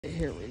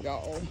Here we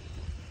go.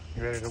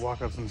 You ready to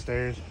walk up some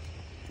stairs?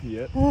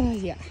 Yep.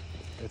 Yeah.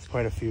 It's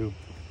quite a few.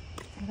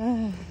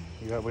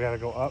 We gotta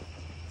go up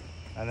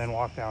and then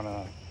walk down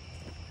a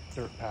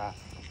dirt path.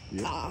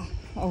 Yep. Ah,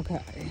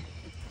 okay.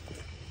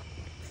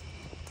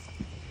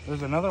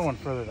 There's another one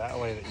further that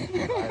way that you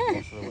can drive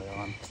most of the way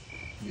on.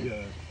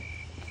 Yeah.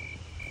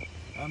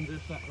 I'm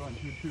just not going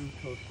too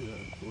close to the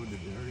wooded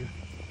area.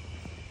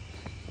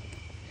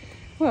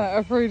 What,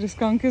 afraid a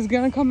skunk is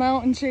gonna come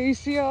out and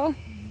chase you?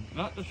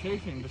 Not the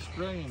chasing, the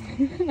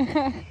spraying.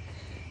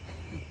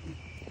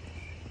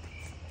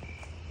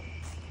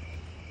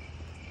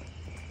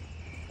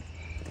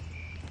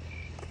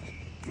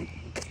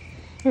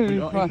 We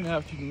don't even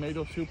have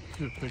tomato soup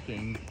to pick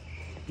and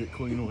get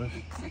clean with.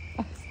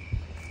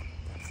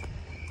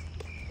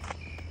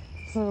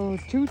 So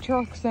 2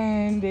 trucks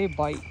and a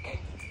bike.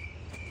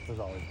 There's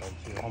always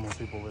bikes here. Homeless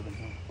people live in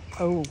here.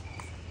 Oh.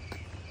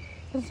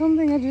 That's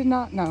something I did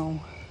not know.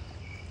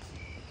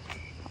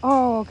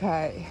 Oh,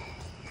 okay.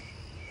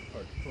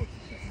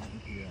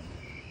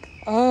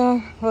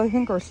 Well, I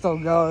think we're still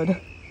good.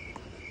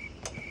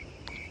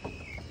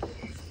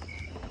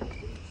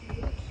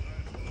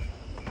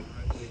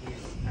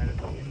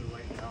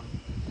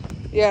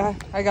 Yeah,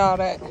 I got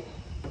it. Sorry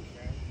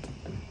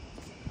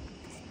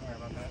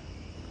about that.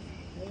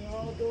 How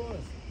y'all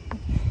doing?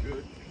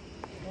 Good.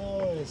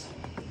 Always.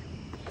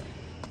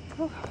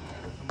 Oh.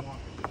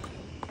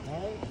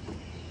 Alright?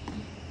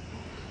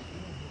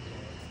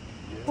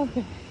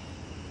 Okay.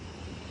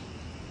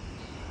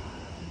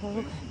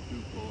 Okay.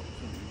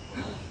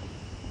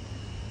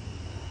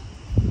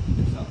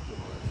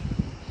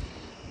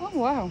 Oh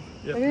wow!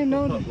 Yeah, I didn't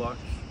know that. blocks.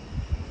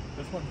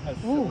 This one has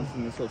Ooh. this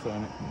initials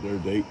on it. Their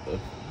date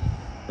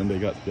when they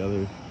got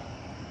together.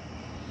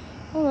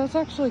 Oh, that's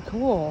actually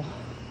cool.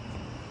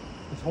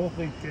 This whole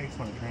thing shakes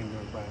when a train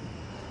goes by.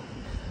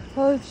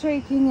 Well, it's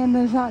shaking and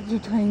there's not your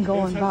train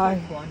going by.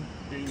 It's fun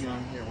being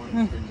on here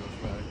when the train goes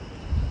by.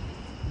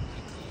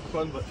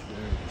 Fun but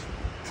scary.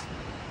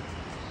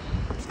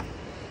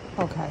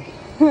 Okay.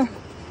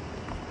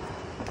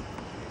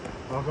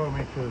 I'll go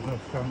make sure there's no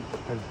skunk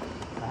because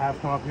I have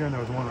come up here and there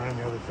was one right on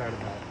the other side of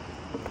that.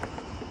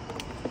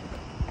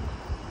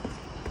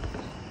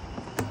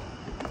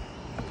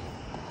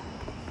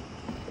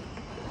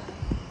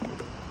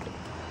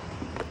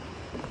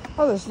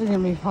 Oh, this is gonna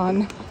be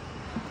fun.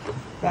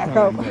 Back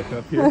up. Back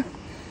up here.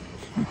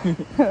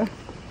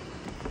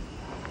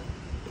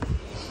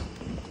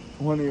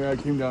 One year I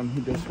came down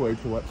this way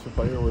to watch the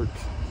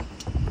fireworks.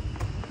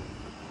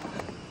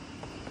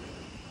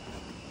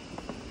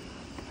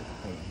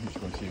 I'm just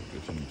going to see if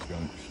there's any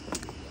skunks.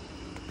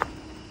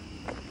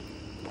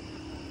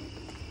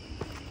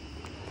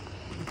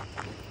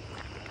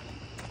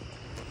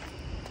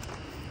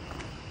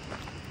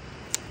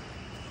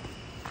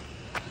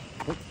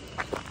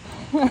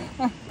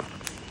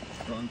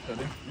 Strong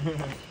setting.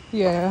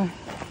 Yeah.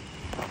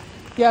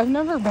 Yeah, I've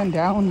never been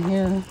down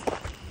here.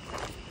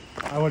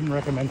 I wouldn't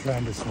recommend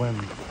trying to swim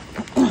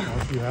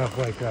unless you have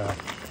like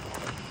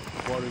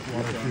water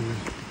shoes.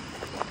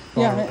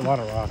 Yeah. A lot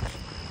of rocks.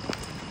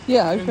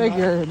 Yeah, I And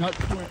figured. Not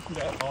too much of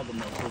that, all the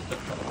muscles that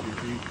top your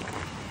feet.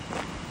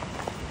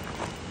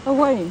 Oh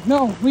wait,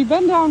 no, we've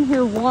been down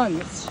here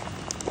once. A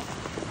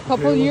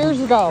couple years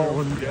There ago.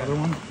 wasn't the other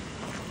one.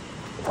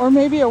 Or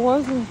maybe it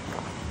wasn't.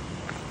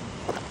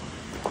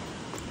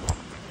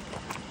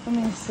 Let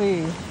me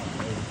see.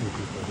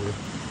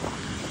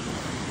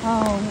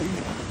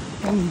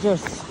 And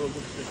just.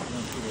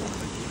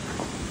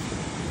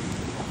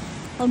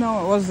 Oh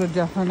no, it was a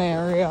different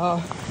area.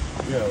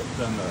 Yeah, it's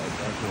on the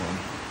other one.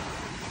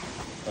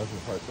 Other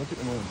part. Look at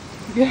the moon.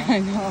 Yeah, I I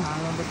know.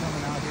 remember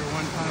coming out here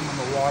one time when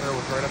the water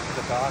was right up to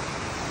the dock,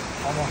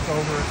 almost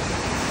over.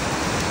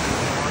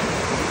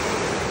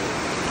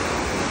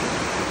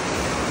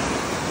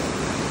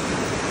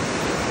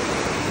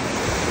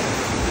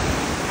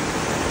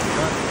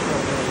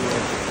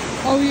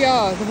 Oh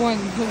yeah, the one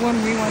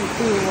we went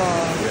to.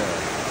 Yeah.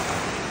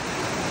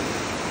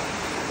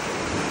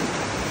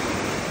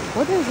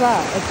 What is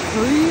that? A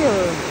tree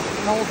or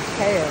an old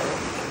chair?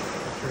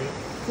 Tree.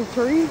 It's a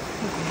tree?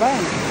 It's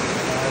bent.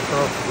 I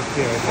broke the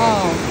kid.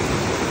 Oh.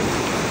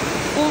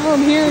 Well,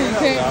 from here you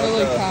can't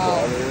really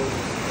tell.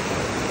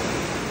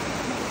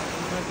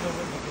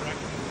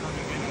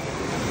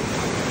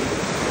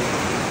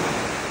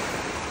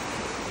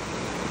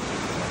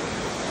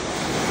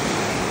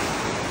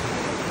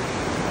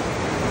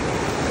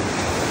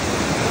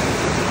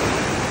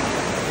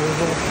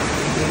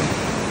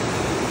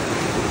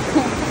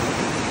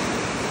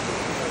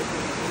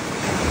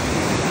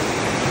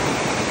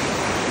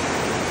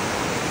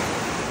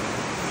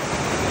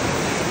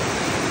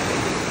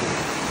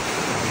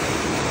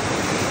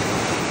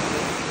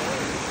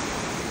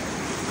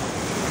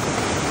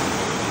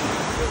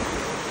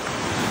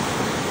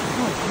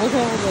 Look at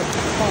all the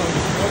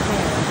bugs. Look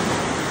at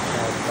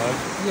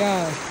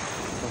yeah.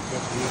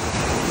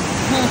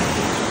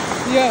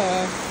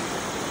 Yeah.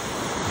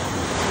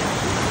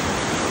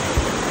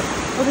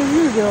 What are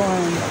you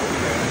doing?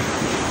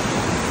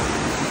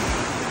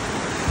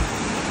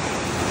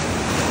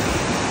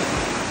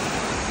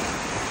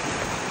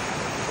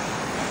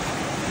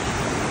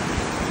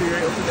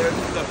 right over there.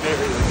 There's a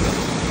ferry.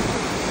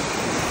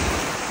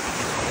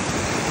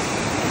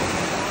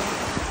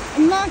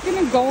 I'm not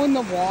gonna go in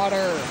the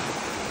water.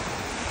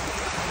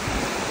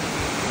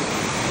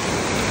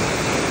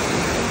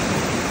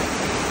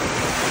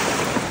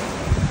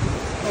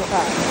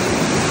 Okay.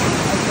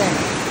 I think.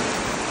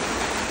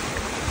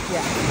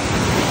 Yeah.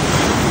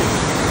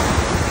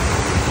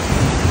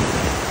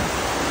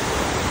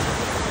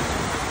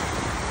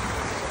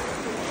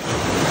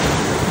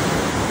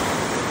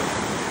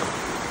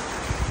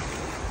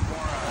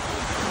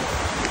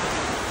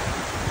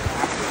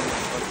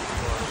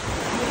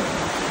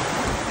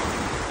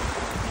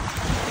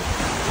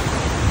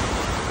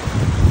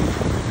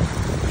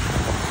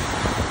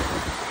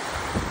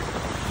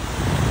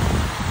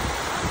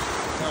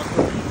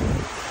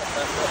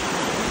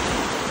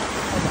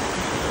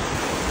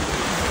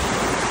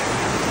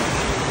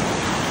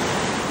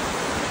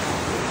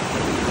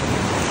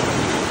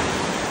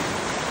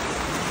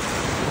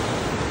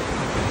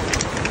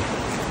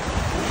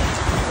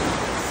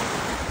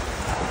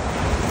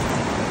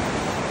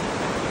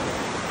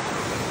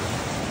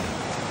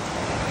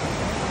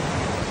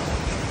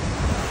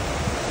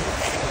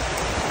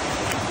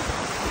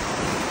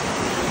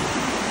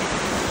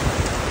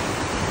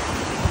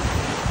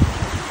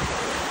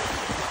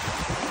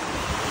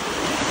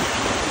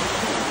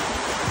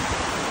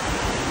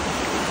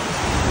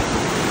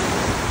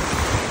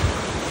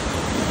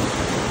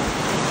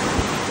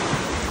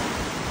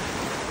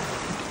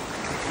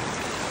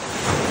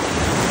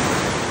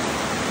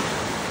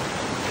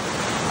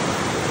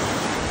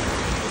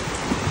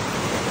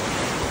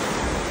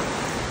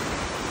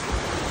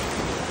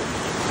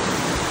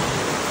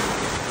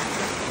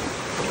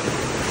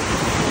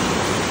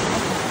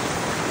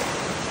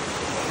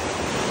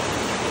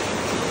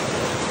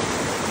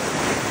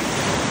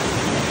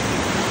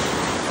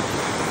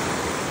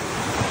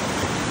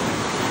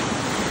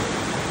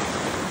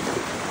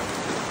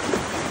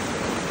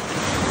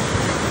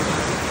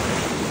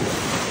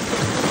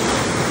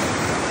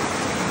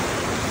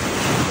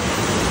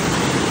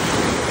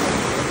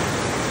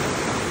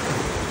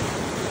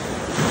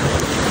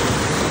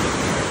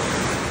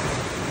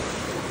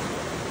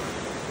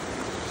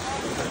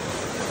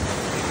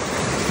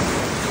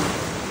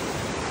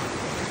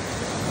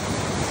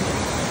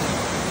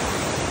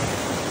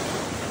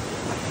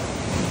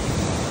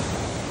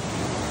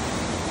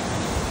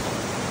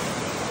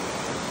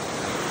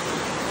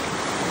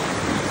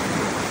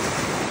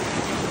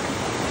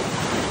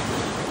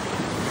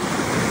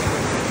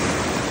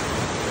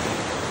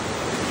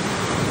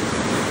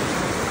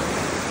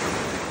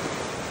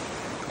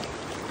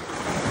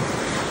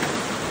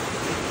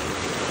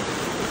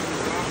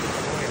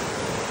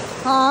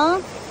 Huh?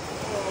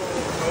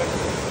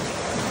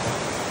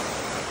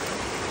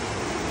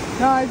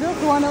 No, I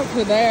just went up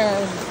to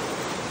there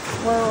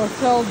where it was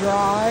still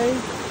dry.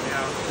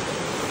 Yeah.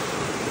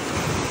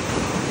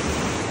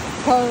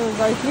 Because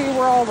I see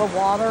where all the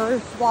water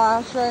is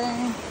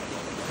splashing.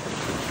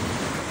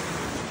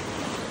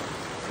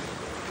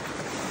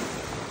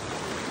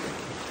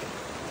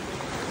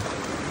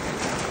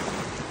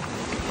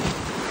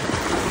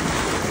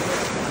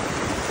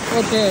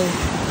 Which is...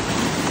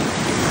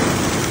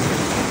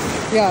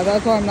 Yeah,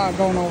 that's why I'm not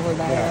going over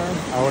there.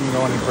 Yeah, I wouldn't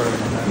go any further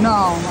than that.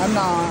 No, I'm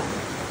not.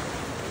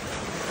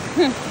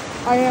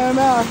 I am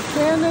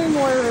standing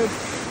where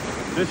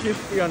it's... This used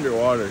to be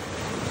underwater.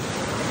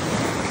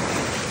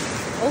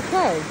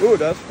 Okay. Ooh,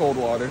 that's cold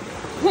water.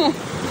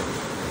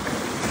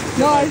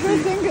 No, I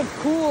just think it's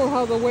cool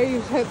how the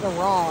waves hit the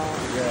rock.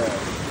 Yeah.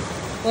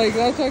 Like,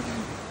 that's like...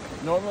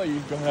 Normally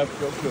you don't have to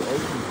go to the ocean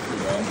to do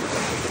that.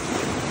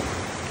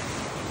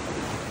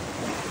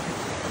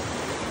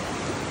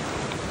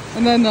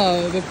 And then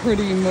the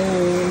pretty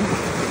moon.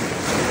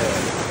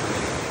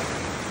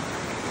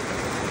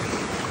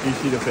 You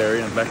see the ferry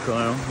in the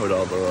background with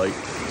all the lights?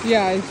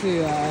 Yeah, I see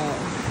that.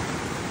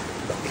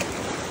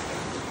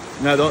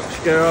 Now don't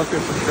scare off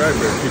your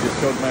subscribers. She just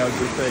showed my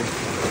ugly face.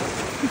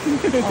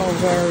 Oh,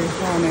 very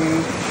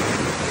funny.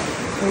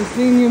 We've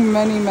seen you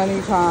many,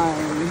 many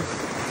times.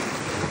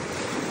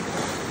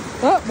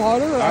 That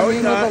water, I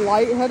mean, with the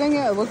light hitting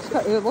it,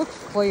 it looks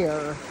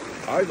clear.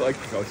 I'd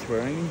like to go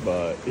swimming,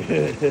 but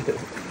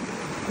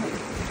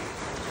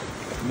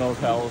no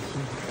towels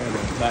and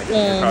it's not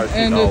getting your car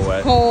seat all wet. And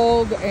it's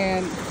cold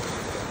and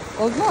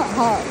well, it's not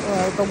hot.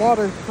 The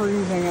water's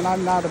freezing, and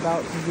I'm not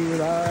about to do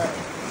that.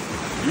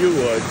 You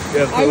would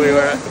if we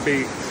were at the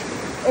beach.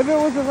 If it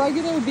was a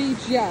regular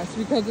beach, yes,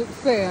 because it's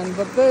sand.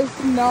 But this,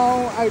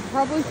 no. I'd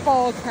probably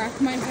fall, crack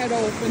my head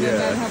open, and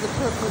then have a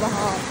trip to the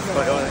hospital.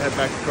 But you want to head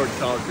back towards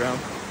solid ground?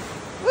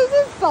 This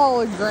is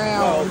solid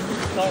ground. Well,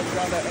 solid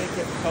ground that ain't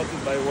getting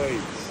pelted by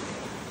waves.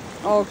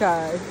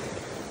 Okay.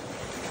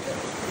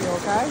 You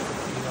okay?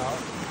 No.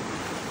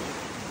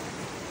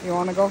 You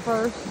want to go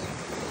first?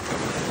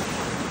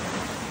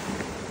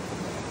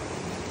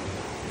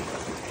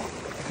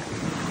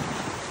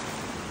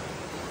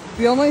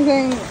 The only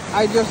thing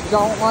I just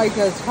don't like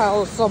is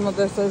how some of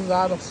this is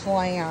out of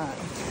slant.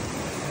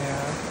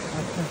 Yeah,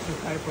 that's just the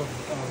type of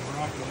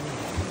rock it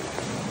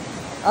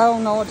is. I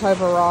don't know what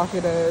type of rock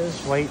it is.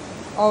 Slate.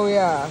 Oh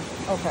yeah.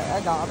 Okay,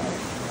 I got it.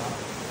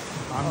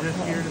 I'm just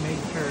here to make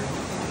sure.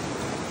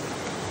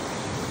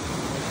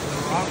 The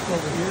rocks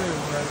over here,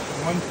 where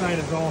one side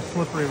is all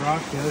slippery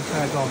rock, the other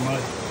side's all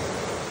mud.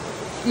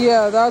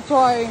 Yeah, that's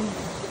why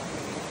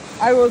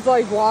I was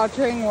like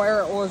watching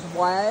where it was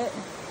wet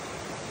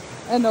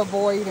and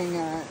avoiding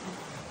it.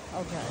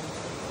 Okay,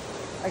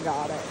 I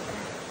got it.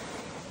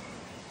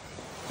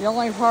 The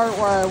only part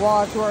where I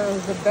watched where it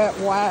was a bit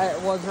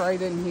wet was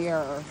right in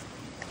here.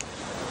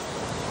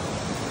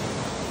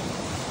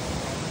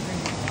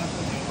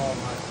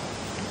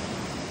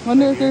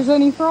 Wonder if there's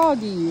any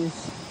froggies.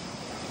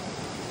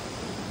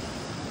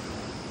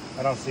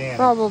 I don't see any.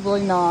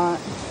 Probably not.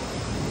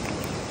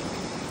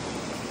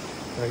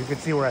 So you can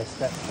see where I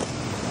stepped.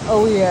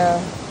 Oh yeah.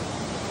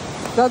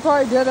 That's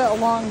why I did it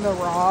along the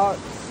rocks.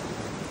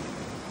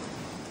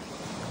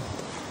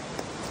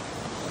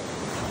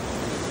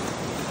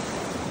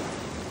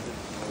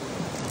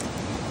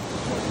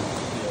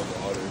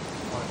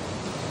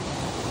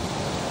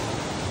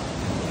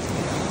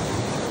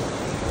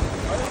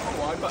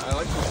 But I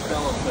like the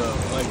smell of the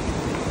like.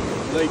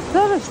 Is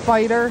that a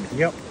spider?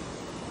 Yep.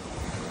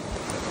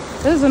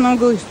 This is an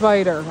ugly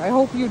spider. I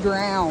hope you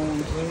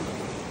drowned.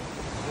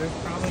 There's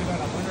probably about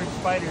 100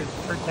 spiders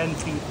per 10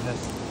 feet in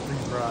this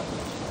freeze rock.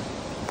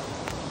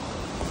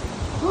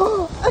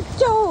 A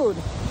toad!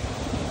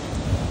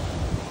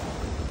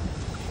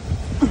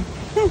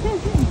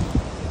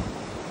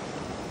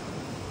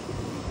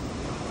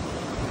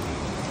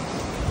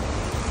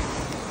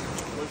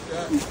 What's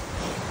that?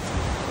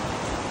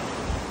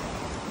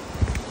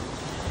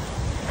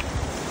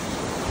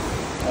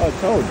 Oh, a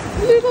toad.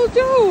 Little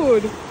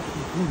toad!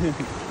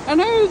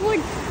 And I was like,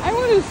 I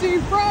want to see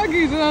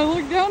froggies, and I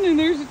look down and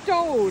there's a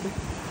toad.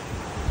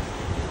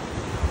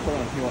 Hold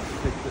on, he wants to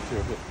take a picture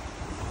of it.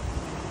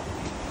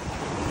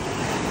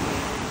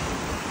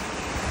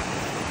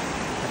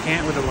 I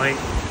can't with the light.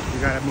 You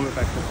gotta move it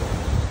back this way.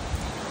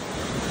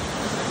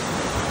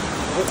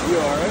 You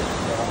alright?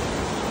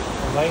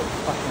 The light is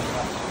fucking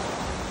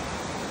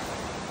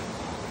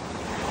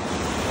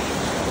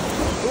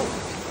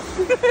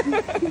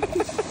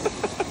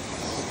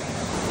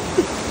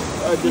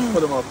I just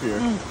put him up here.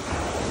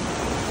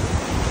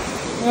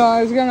 No,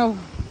 I was gonna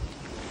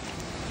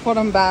put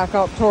them back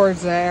up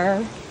towards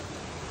there.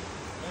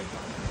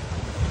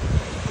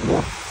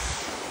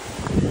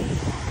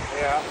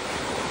 Yeah.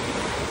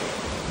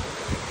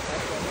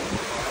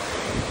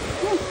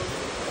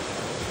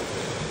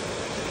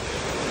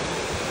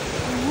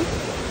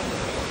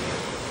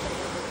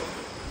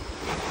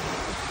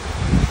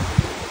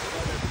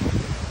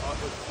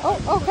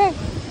 Oh, okay.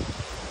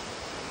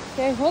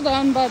 Okay, hold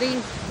on, buddy. I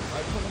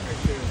put him right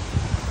here.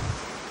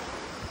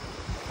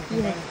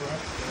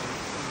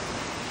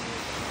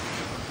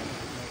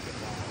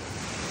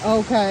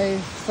 Okay,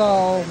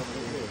 so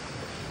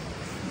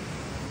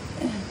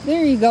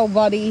there you go,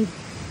 buddy.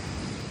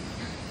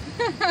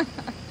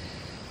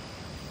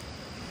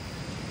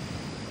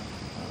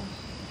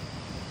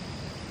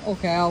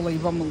 Okay, I'll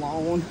leave him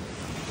alone.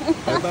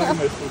 Bye-bye,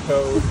 Mr.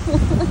 Toad.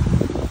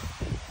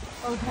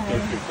 Okay.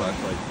 Take your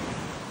flashlight.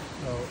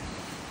 So,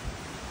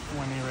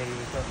 when you're ready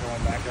to start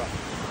going back up,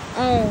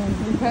 Oh,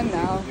 you can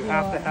now. you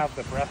have to have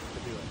the breath to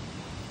do it.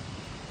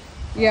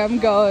 Yeah, I'm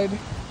good. You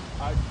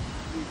going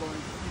to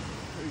keep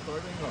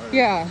recording or?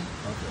 Yeah.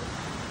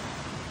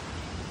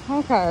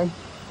 Okay. Okay.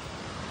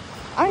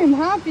 I am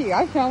happy.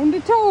 I found a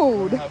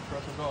toad. Have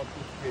press it off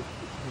just in case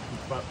you can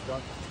spot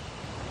stuff.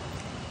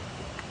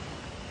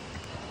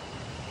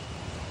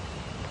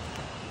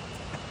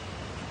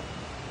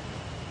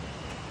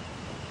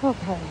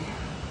 Okay.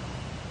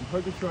 I'm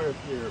pretty sure if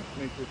you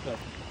make yourself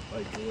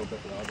like a little bit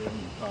louder when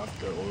you talk,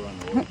 that will run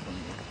away from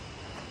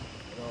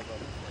you.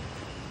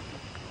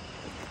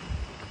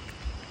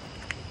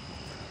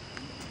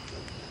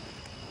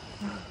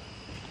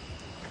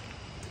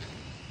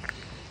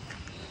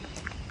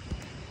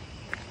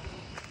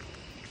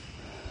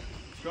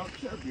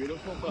 Sharks are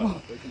beautiful,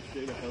 but they can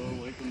stay the hell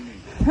away from me.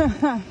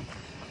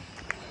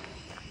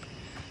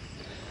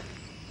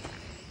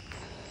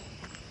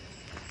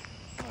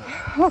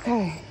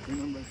 Okay.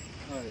 Remember,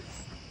 alright.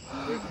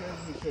 Take care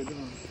of me so I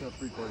don't stop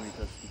recording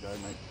because the guy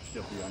might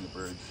still be on the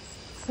bridge.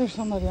 There's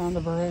somebody on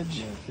the bridge.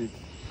 Yeah, see.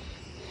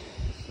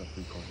 Stop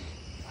recording.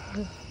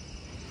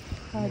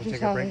 I You just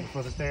take a have break it.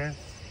 before the stairs?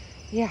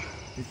 Yeah.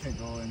 You can't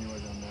go anywhere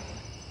down that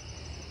way.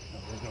 No,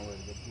 there's no way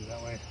to get through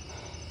that way.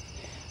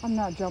 I'm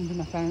not jumping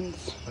the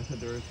fence. I said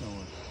there is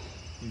nowhere.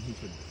 You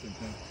said the same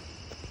thing.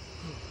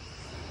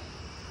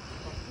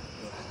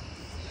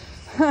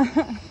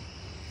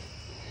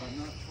 I'm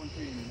not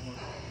 20 anymore.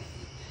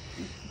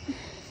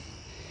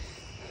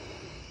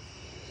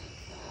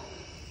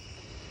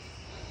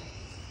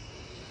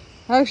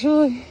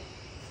 Actually,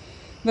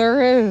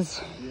 there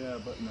is. Yeah,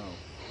 but no.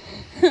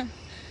 Yeah,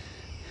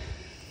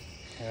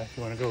 if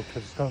you want to go to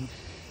the stump.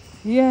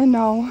 Yeah,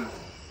 no.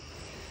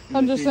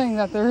 I'm just Keith- saying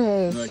that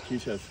there is. No,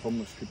 Keith has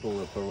homeless people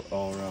that are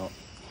all around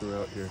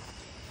throughout here.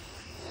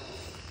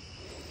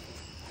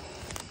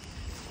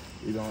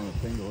 You don't want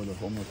to tangle with a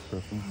homeless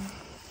person.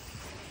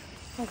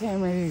 Okay,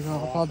 I'm ready to go.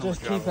 Oh, I'll so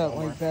just we keep got it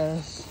one like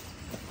this.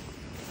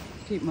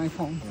 Keep my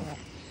phone flat.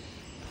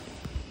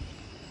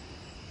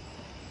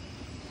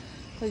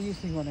 So you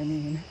see what I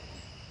mean.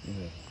 Yeah.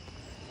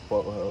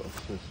 What else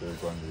is there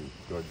going to be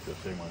good the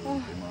same way we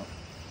came up?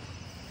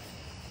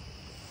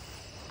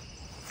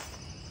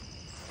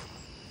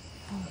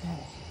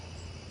 Okay.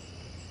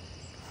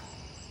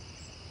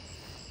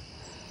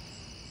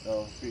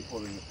 I'll be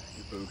holding your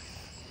boost.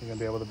 You gonna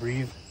be able to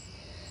breathe?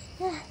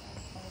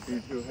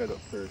 You two head up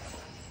first.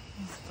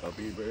 I'll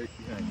be right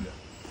behind you.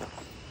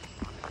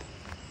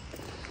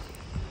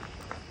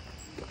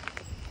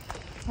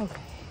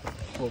 Okay.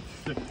 We'll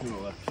stick to the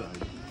left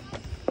side.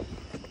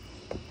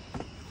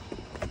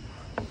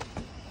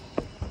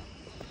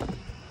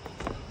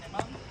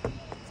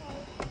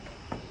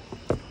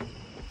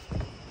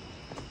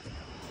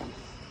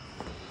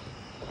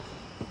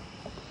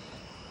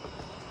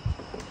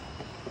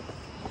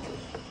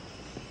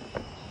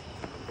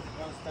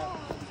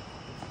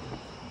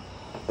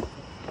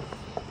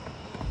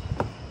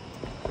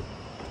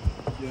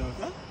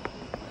 Yeah.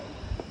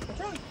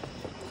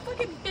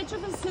 Fucking bitch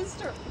of a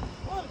sister.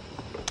 What?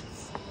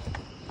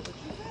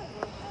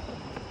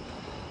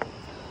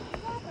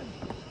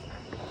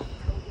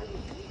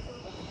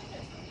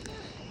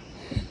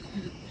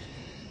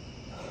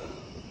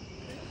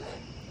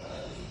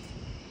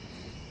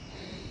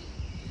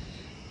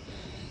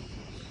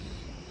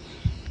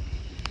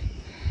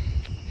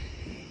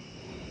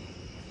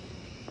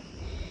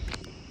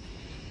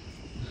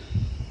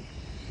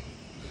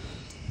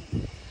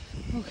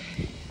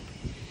 Okay.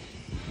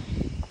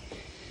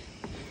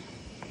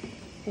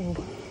 Oh.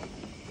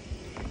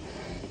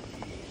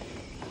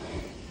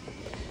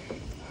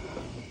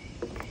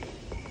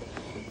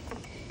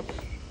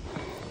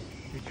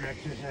 Did you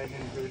exercise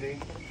in Booty?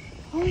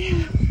 Oh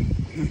yeah.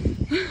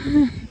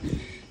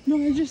 No,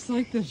 I just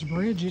like this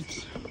bridge.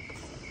 It's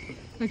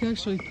like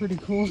actually pretty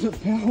cool to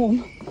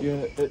film.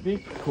 Yeah, it'd be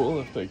cool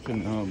if they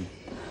can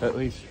at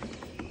least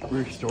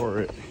restore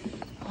it.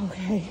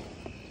 Okay.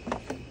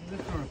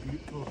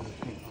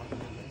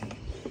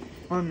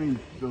 I mean,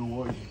 the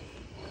wood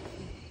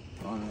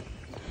on it.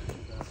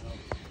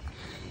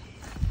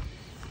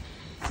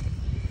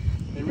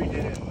 They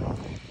redid it like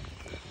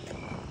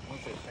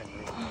once they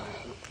finished.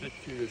 Stick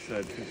to the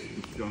side because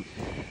you don't.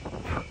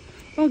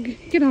 Oh,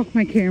 get off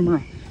my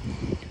camera.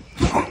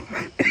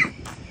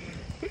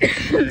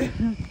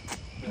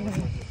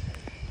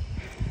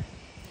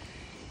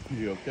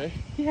 You okay?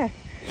 Yeah.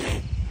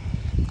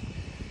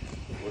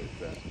 What is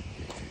that?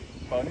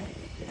 Bunny?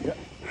 Yeah.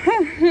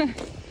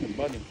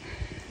 Bunny.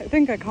 I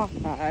think I caught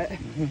that. The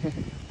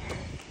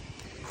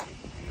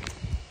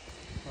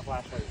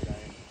flashlight's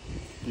dying.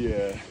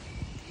 Yeah.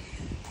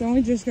 Then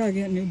we just gotta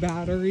get new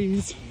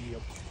batteries.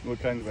 Yep. What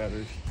kind of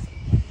batteries?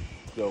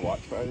 The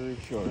watch batteries,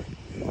 sure. I don't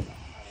know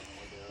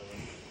what they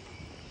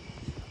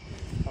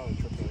are. Probably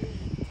AAA.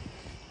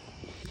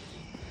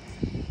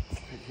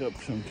 Pick up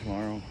some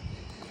tomorrow.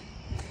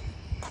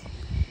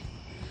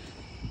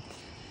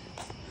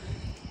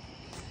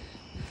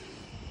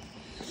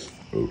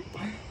 Oh.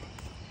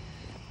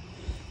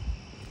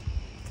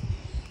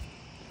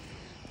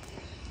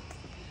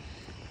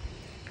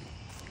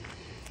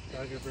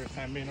 That was your first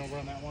time being over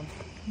on that one?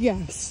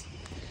 Yes.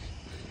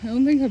 I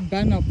don't think I've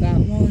been up that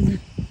one.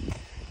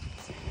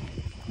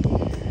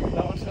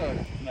 That was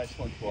a nice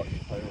one to watch the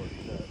fireworks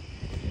at.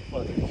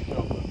 But it's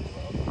still in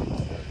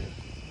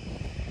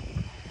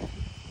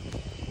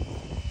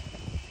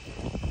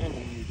and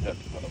we need that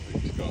kind of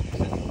big skunks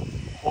and a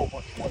whole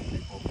bunch more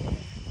people.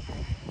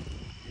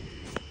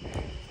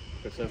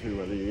 Because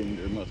everybody and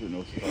their mother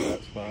knows about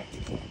that spot.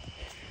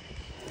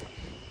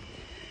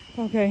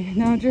 Okay,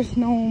 now just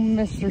no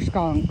Mr.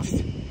 Skunks.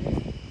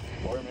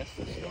 Or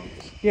Mr.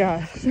 Skunks.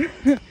 Yes.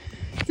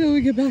 Till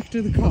we get back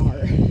to the car.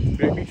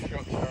 Baby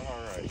skunks are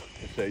alright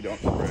if they don't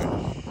spread.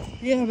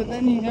 Yeah, but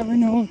then you never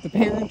know if the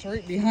parent's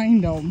right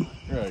behind them.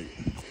 Right.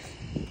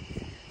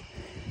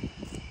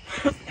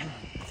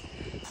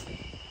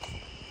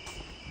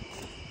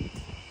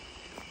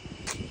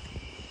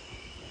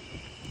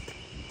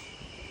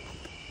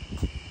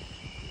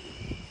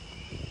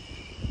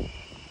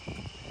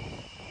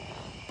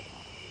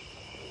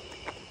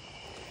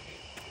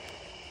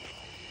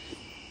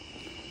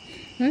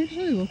 It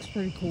actually looks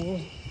pretty cool.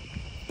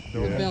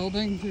 The Yeah.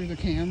 building through the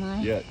camera.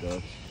 Yeah, it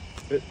does.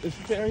 It's a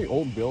very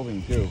old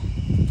building too.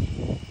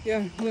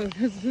 Yeah,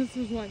 because this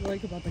is what I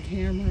like about the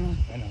camera.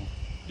 I know.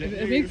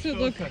 It makes it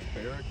look-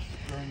 barracks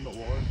during the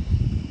war.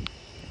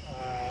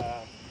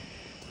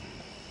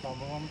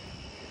 Some of them.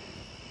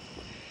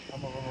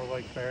 Some of them were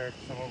like barracks.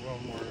 Some of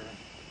them were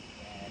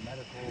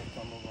medical.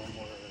 Some of them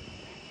were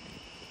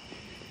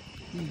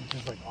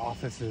just like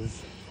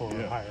offices for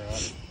Yeah. higher up.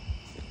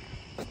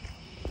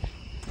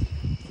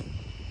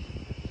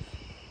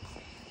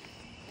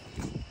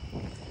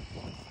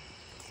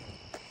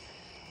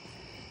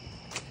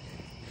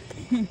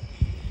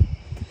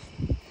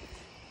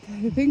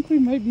 I think we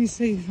might be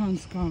safe on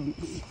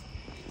skunks.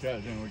 Yeah,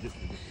 then we get to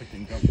the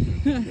picking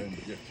dumpsters and then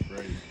get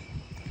sprayed.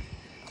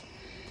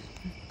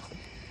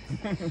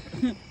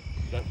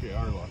 That'd be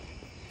our luck.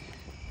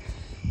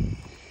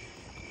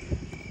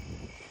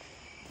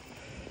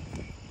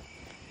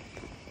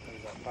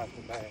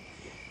 plastic bag.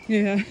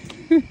 Yeah.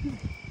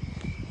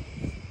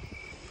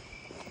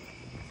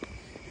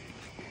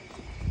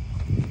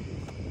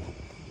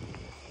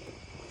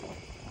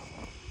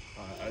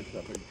 I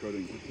thought I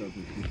couldn't get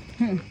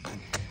something.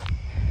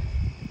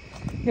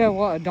 Yeah,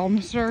 what, a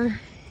dumpster?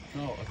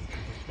 No, it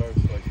starts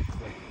like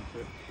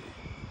shit.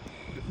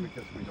 Just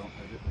because we don't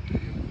have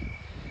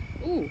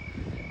it. Ooh.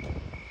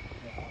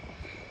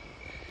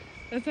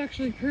 That's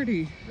actually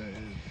pretty. That is.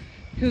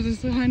 Because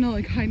it's kind of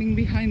like hiding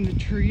behind the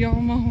tree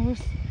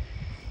almost.